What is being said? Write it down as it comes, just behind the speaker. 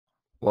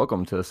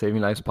Welcome to the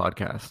Saving Lives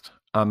podcast.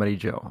 I'm Eddie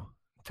Joe.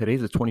 Today's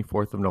the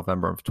 24th of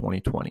November of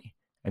 2020,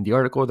 and the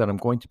article that I'm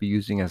going to be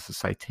using as a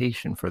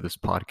citation for this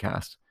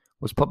podcast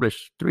was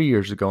published 3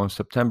 years ago in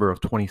September of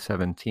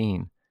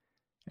 2017,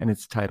 and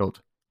it's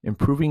titled,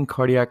 Improving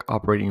Cardiac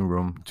Operating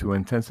Room to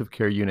Intensive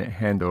Care Unit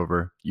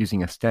Handover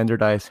Using a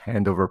Standardized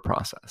Handover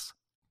Process.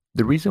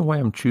 The reason why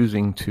I'm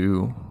choosing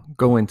to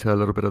go into a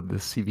little bit of the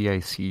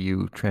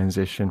CVICU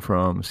transition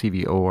from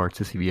CVOR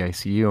to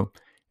CVICU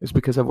is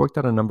because I've worked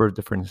at a number of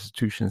different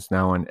institutions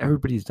now, and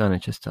everybody's done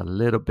it just a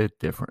little bit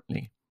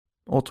differently.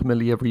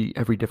 Ultimately,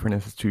 every different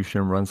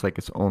institution runs like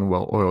its own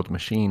well-oiled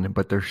machine,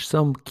 but there's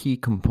some key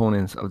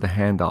components of the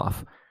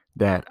handoff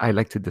that I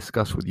like to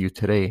discuss with you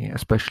today,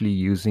 especially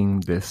using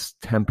this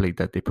template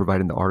that they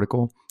provide in the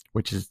article,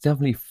 which is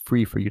definitely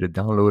free for you to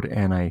download,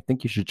 and I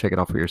think you should check it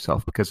out for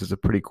yourself because it's a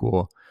pretty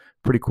cool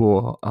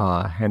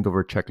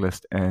handover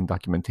checklist and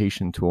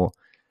documentation tool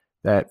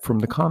that, from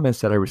the comments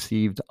that I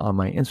received on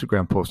my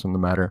Instagram post on the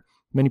matter,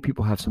 many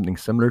people have something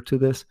similar to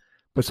this,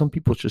 but some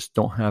people just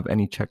don't have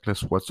any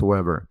checklist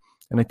whatsoever.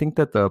 And I think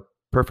that the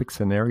perfect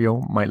scenario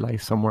might lie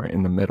somewhere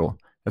in the middle,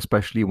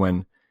 especially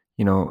when,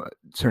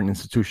 certain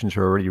institutions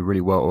are already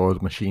really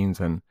well-oiled machines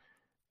and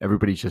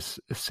everybody just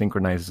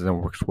synchronizes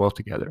and works well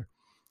together.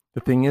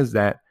 The thing is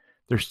that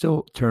there's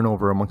still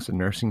turnover amongst the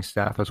nursing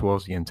staff as well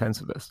as the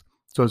intensivists.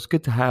 So it's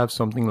good to have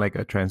something like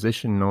a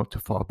transition note to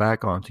fall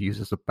back on to use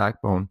as a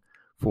backbone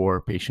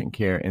for patient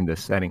care in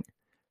this setting.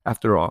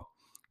 After all,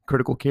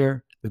 critical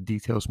care, the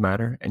details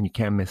matter, and you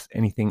can't miss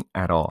anything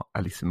at all,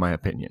 at least in my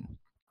opinion.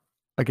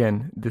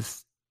 Again,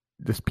 this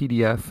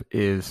PDF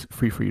is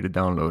free for you to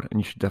download,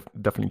 and you should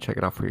definitely check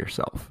it out for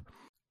yourself.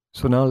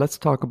 So now let's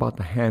talk about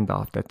the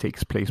handoff that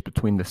takes place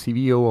between the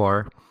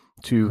CVOR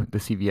to the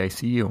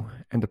CVICU.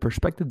 And the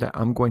perspective that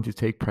I'm going to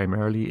take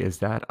primarily is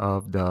that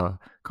of the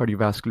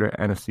cardiovascular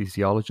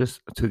anesthesiologist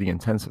to the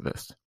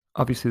intensivist.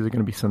 Obviously, there are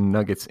going to be some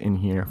nuggets in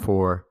here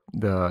for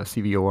the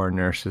CVOR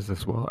nurses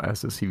as well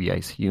as the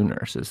CVICU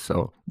nurses,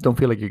 so don't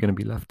feel like you're going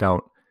to be left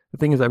out. The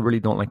thing is, I really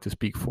don't like to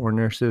speak for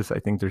nurses. I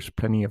think there's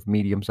plenty of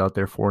mediums out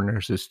there for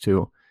nurses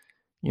to,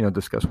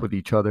 discuss with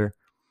each other.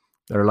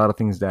 There are a lot of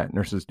things that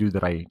nurses do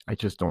that I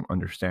just don't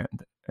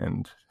understand,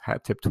 and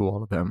hat tip to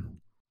all of them.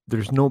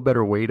 There's no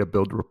better way to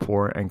build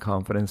rapport and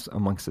confidence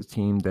amongst a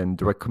team than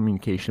direct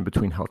communication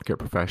between healthcare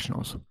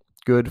professionals.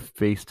 Good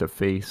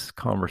face-to-face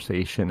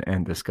conversation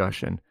and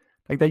discussion.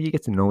 Like that, you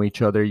get to know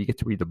each other, you get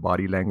to read the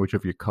body language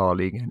of your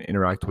colleague and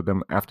interact with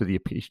them after the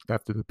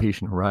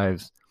patient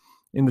arrives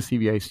in the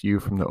CVICU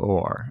from the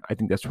OR. I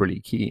think that's really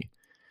key.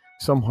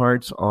 Some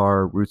hearts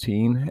are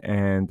routine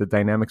and the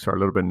dynamics are a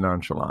little bit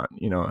nonchalant.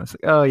 It's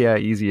like, oh yeah,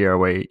 easy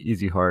airway,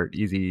 easy heart,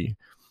 easy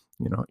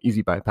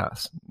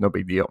bypass, no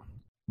big deal.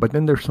 But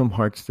then there's some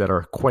hearts that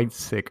are quite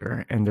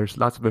sicker, and there's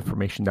lots of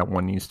information that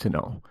one needs to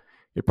know.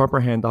 A proper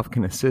handoff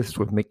can assist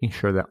with making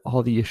sure that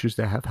all the issues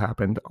that have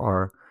happened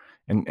are,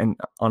 and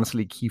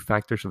honestly, key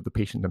factors of the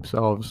patient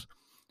themselves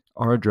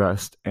are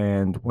addressed,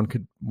 and one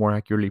could more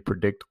accurately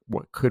predict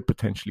what could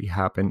potentially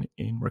happen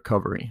in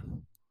recovery.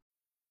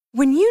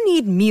 When you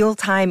need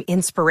mealtime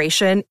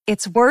inspiration,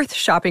 it's worth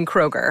shopping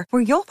Kroger,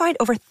 where you'll find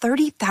over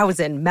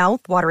 30,000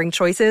 mouth-watering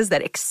choices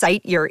that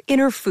excite your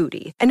inner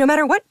foodie. And no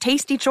matter what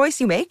tasty choice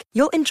you make,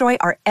 you'll enjoy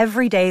our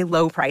everyday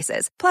low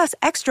prices, plus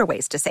extra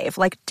ways to save,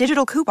 like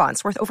digital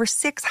coupons worth over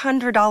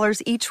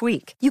 $600 each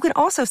week. You can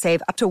also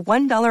save up to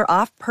 $1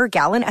 off per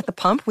gallon at the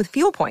pump with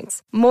fuel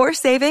points. More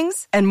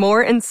savings and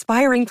more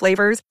inspiring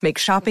flavors make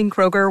shopping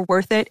Kroger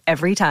worth it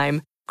every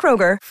time.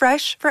 Kroger,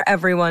 fresh for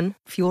everyone.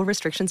 Fuel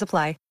restrictions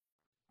apply.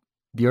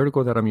 The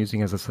article that I'm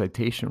using as a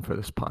citation for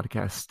this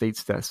podcast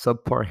states that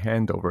subpar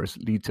handovers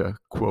lead to,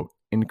 quote,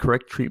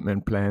 incorrect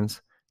treatment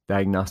plans,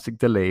 diagnostic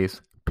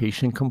delays,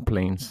 patient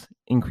complaints,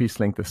 increased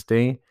length of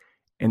stay,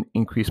 and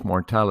increased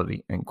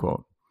mortality, end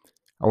quote.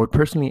 I would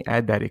personally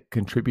add that it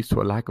contributes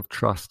to a lack of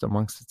trust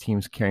amongst the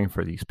teams caring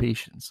for these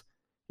patients.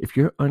 If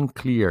you're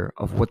unclear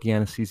of what the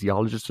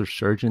anesthesiologist or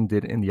surgeon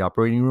did in the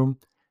operating room,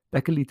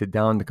 that could lead to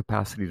down the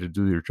capacity to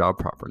do your job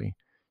properly.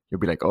 You'll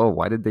be like, oh,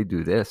 why did they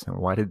do this? And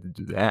why did they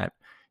do that?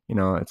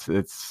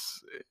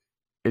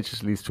 It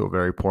just leads to a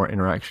very poor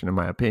interaction, in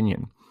my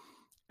opinion.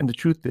 And the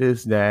truth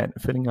is that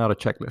filling out a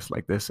checklist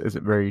like this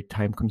isn't very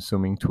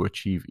time-consuming to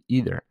achieve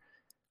either.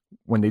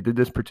 When they did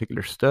this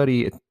particular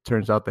study, it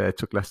turns out that it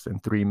took less than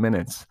 3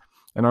 minutes.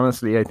 And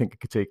honestly, I think it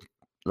could take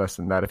less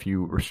than that if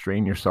you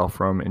restrain yourself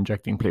from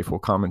injecting playful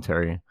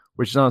commentary,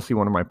 which is honestly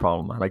one of my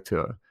problems. I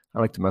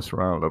like to mess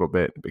around a little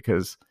bit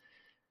because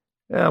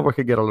work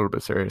could get a little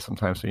bit serious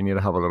sometimes, so you need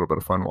to have a little bit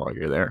of fun while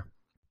you're there.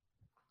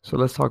 So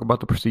let's talk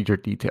about the procedure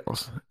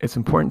details. It's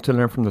important to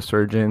learn from the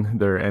surgeon,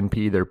 their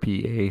NP, their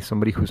PA,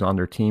 somebody who's on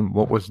their team,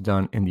 what was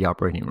done in the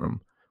operating room,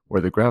 where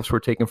the grafts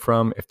were taken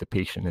from, if the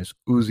patient is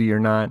oozy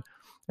or not,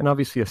 and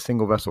obviously a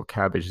single vessel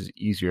CABG is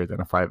easier than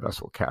a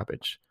 5-vessel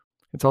CABG.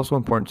 It's also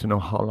important to know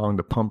how long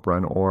the pump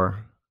run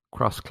or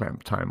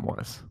cross-clamp time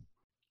was.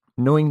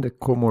 Knowing the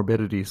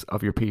comorbidities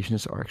of your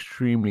patients are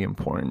extremely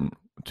important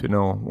to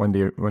know when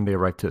they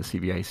arrive to the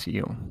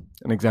CVICU.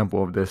 An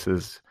example of this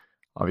is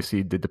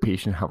Obviously, did the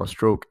patient have a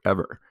stroke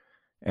ever?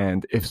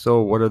 And if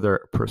so, what are the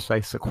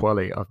precise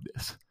sequelae of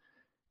this?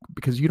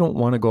 Because you don't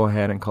want to go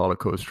ahead and call a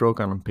code stroke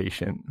on a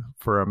patient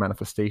for a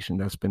manifestation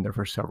that's been there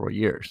for several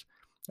years.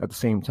 At the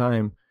same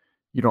time,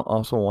 you don't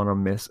also want to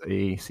miss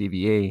a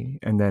CVA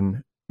and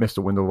then miss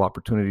the window of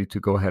opportunity to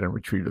go ahead and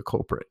retrieve the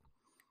culprit.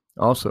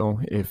 Also,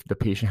 if the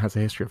patient has a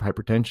history of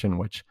hypertension,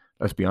 which,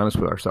 let's be honest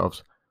with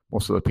ourselves,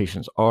 most of the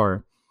patients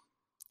are,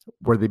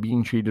 were they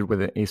being treated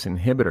with an ACE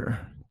inhibitor?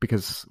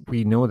 Because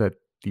we know that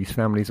these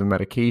families of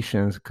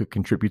medications could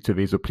contribute to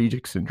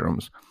vasoplegic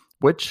syndromes,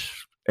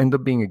 which end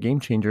up being a game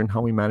changer in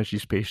how we manage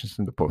these patients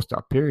in the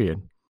post-op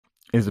period.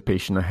 Is the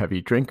patient a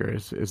heavy drinker?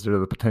 Is there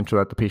the potential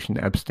that the patient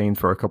abstained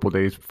for a couple of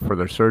days for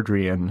their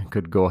surgery and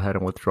could go ahead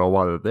and withdraw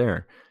while they're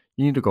there?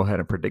 You need to go ahead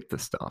and predict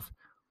this stuff.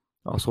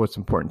 Also, it's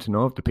important to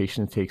know if the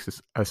patient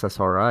takes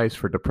SSRIs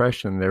for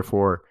depression,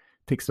 therefore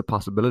takes the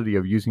possibility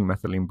of using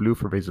methylene blue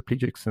for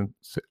vasoplegic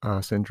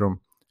syndrome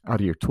out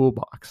of your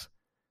toolbox.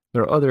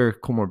 There are other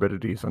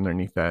comorbidities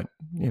underneath that,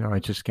 I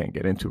just can't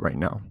get into right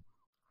now.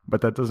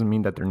 But that doesn't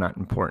mean that they're not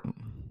important.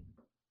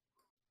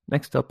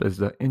 Next up is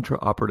the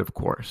intraoperative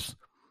course.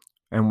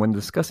 And when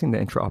discussing the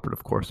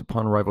intraoperative course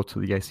upon arrival to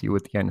the ICU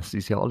with the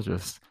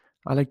anesthesiologist,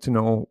 I like to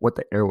know what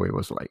the airway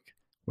was like.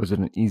 Was it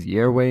an easy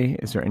airway?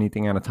 Is there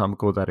anything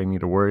anatomical that I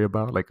need to worry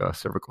about, like a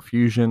cervical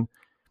fusion?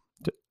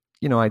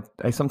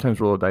 I sometimes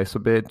roll the dice a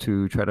bit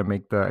to try to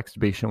make the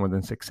extubation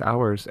within 6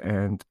 hours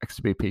and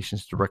extubate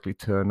patients directly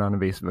to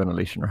non-invasive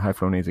ventilation or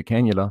high-flow nasal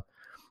cannula.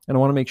 And I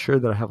want to make sure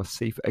that I have a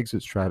safe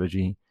exit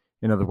strategy.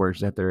 In other words,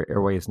 that their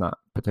airway is not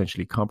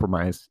potentially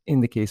compromised in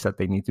the case that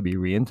they need to be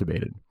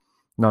reintubated.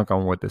 Knock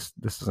on wood, this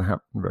doesn't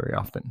happen very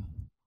often.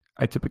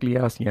 I typically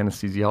ask the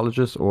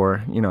anesthesiologist,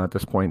 or, at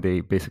this point,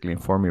 they basically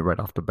inform me right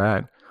off the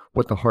bat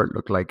what the heart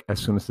looked like as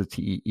soon as the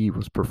TEE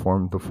was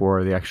performed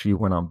before they actually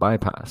went on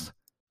bypass.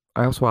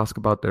 I also ask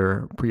about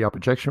their pre-op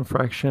ejection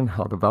fraction,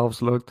 how the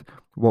valves looked,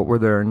 what were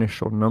their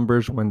initial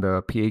numbers when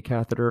the PA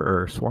catheter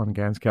or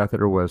Swan-Ganz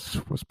catheter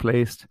was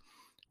placed,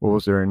 what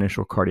was their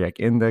initial cardiac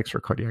index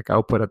or cardiac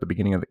output at the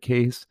beginning of the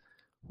case,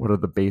 what are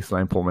the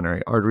baseline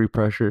pulmonary artery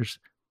pressures.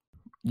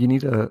 You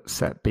need to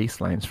set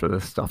baselines for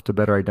this stuff to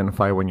better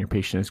identify when your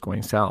patient is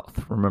going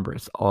south. Remember,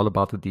 it's all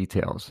about the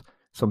details.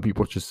 Some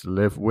people just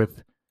live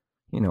with,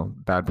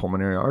 bad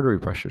pulmonary artery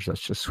pressures.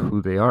 That's just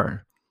who they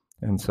are.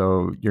 And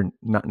so you're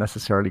not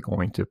necessarily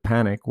going to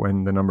panic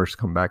when the numbers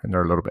come back and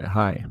they're a little bit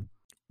high.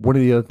 One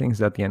of the other things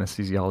that the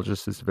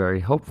anesthesiologist is very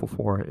helpful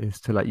for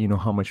is to let you know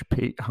how much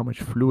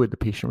fluid the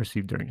patient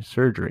received during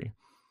surgery.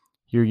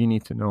 Here you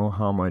need to know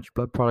how much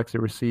blood products they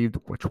received,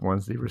 which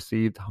ones they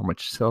received, how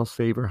much cell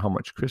saver, how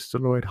much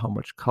crystalloid, how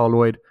much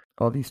colloid.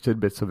 All these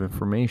tidbits of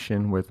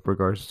information with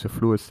regards to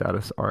fluid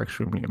status are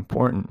extremely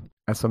important.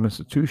 At some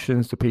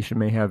institutions, the patient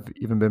may have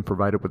even been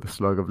provided with a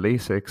slug of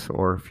Lasix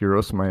or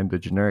furosemide, the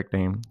generic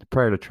name,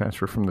 prior to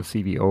transfer from the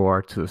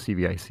CVOR to the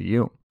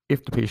CVICU.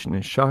 If the patient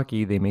is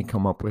shocky, they may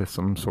come up with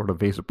some sort of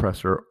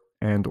vasopressor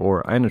and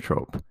or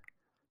inotrope.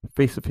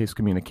 Face-to-face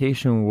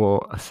communication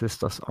will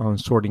assist us on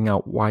sorting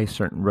out why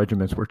certain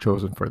regimens were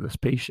chosen for this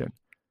patient.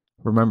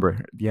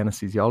 Remember, the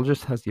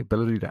anesthesiologist has the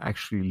ability to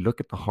actually look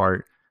at the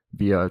heart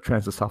via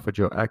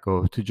transesophageal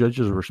echo to judge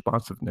the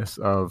responsiveness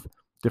of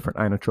different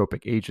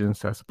inotropic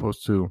agents as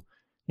opposed to,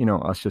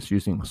 us just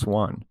using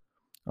Swan,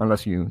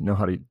 unless you know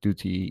how to do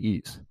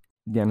TEEs.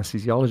 The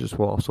anesthesiologist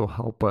will also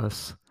help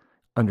us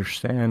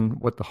understand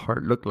what the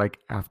heart looked like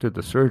after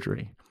the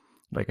surgery.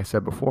 Like I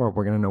said before,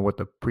 we're going to know what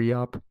the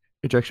pre-op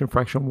ejection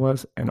fraction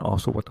was and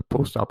also what the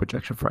post-op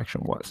ejection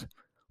fraction was.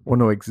 We'll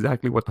know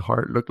exactly what the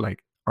heart looked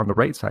like on the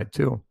right side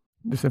too.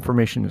 This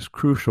information is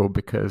crucial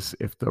because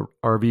if the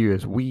RV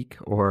is weak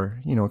or,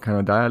 kind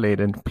of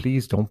dilated,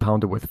 please don't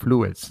pound it with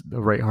fluids.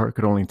 The right heart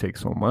could only take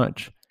so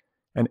much.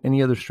 And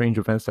any other strange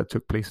events that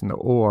took place in the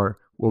OR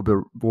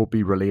will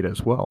be relayed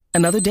as well.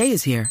 Another day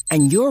is here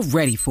and you're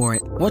ready for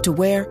it. What to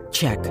wear?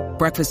 Check.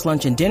 Breakfast,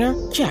 lunch, and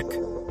dinner? Check.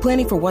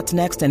 Planning for what's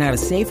next and how to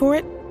save for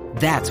it?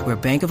 That's where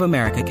Bank of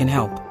America can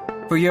help.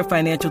 For your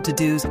financial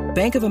to-dos,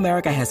 Bank of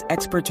America has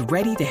experts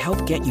ready to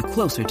help get you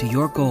closer to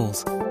your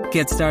goals.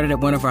 Get started at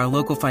one of our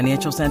local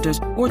financial centers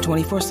or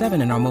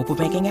 24/7 in our mobile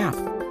banking app.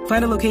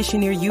 Find a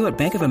location near you at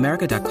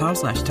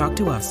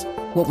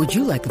bankofamerica.com/talktous. What would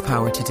you like the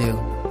power to do?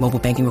 Mobile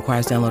banking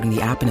requires downloading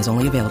the app and is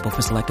only available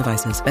for select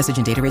devices. Message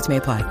and data rates may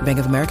apply. Bank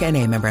of America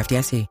NA, member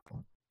FDIC.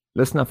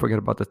 Let's not forget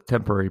about the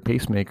temporary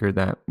pacemaker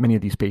that many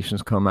of these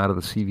patients come out of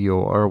the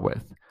CVOR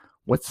with.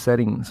 What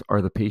settings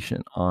are the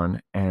patient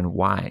on and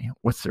why?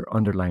 What's their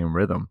underlying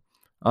rhythm?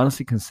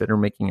 Honestly, consider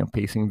making a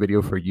pacing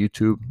video for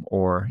YouTube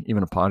or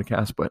even a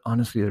podcast. But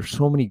honestly, there's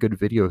so many good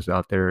videos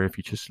out there. If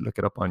you just look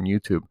it up on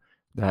YouTube,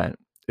 that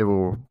it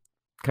will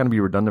kind of be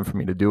redundant for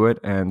me to do it.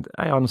 And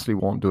I honestly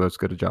won't do as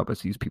good a job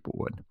as these people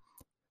would.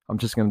 I'm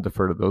just going to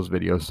defer to those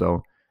videos.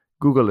 So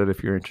Google it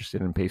if you're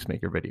interested in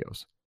pacemaker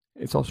videos.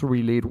 It's also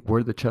relayed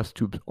where the chest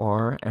tubes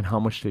are and how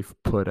much they've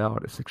put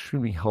out. It's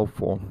extremely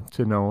helpful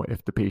to know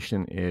if the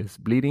patient is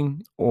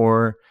bleeding,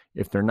 or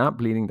if they're not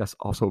bleeding, that's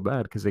also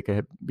bad because they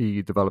could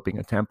be developing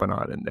a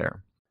tamponade in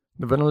there.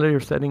 The ventilator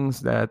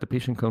settings that the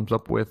patient comes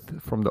up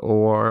with from the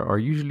OR are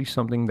usually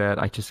something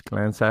that I just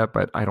glance at,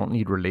 but I don't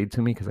need relayed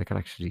to me because I can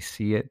actually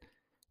see it.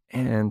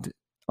 And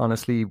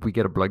honestly, we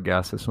get a blood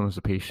gas as soon as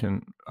the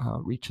patient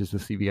reaches the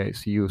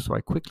CVICU, so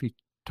I quickly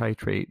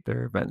titrate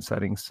their vent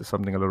settings to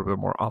something a little bit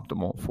more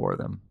optimal for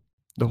them.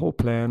 The whole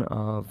plan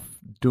of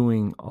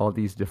doing all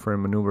these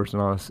different maneuvers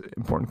and all this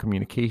important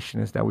communication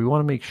is that we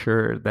want to make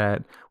sure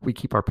that we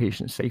keep our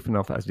patients safe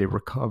enough as they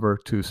recover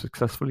to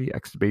successfully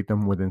extubate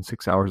them within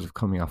 6 hours of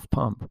coming off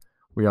pump.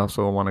 We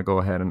also want to go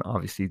ahead and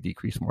obviously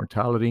decrease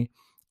mortality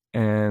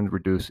and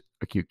reduce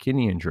acute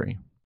kidney injury.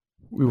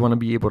 We want to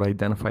be able to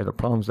identify the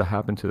problems that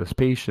happen to this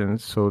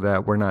patient so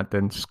that we're not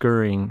then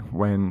scurrying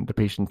when the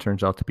patient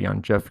turns out to be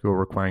on jet fuel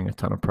requiring a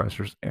ton of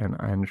pressors and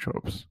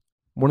inotropes.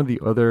 One of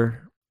the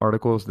other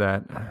articles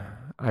that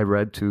I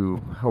read to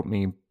help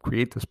me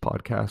create this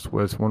podcast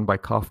was one by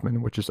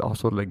Kaufman, which is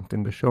also linked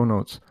in the show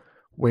notes,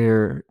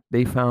 where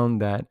they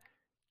found that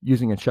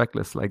using a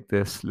checklist like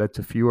this led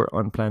to fewer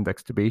unplanned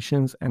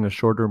extubations and a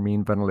shorter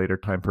mean ventilator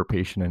time per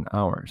patient in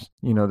hours.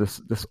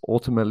 This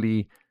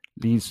ultimately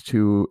leads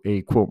to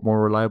a, quote,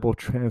 more reliable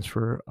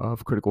transfer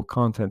of critical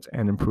content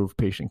and improved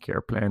patient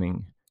care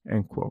planning,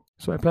 end quote.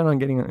 So I plan on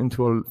getting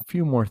into a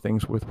few more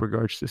things with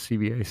regards to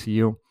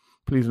CVICU.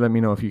 Please let me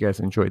know if you guys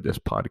enjoyed this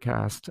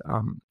podcast.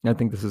 I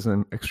think this is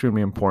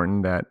extremely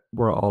important that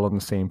we're all on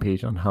the same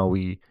page on how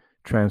we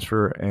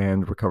transfer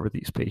and recover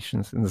these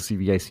patients in the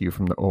CVICU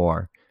from the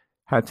OR.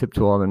 Hat tip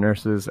to all the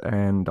nurses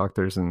and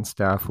doctors and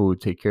staff who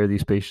take care of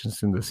these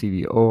patients in the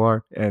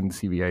CVOR and the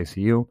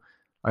CVICU.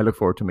 I look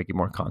forward to making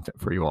more content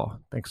for you all.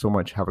 Thanks so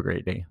much. Have a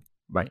great day.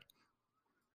 Bye.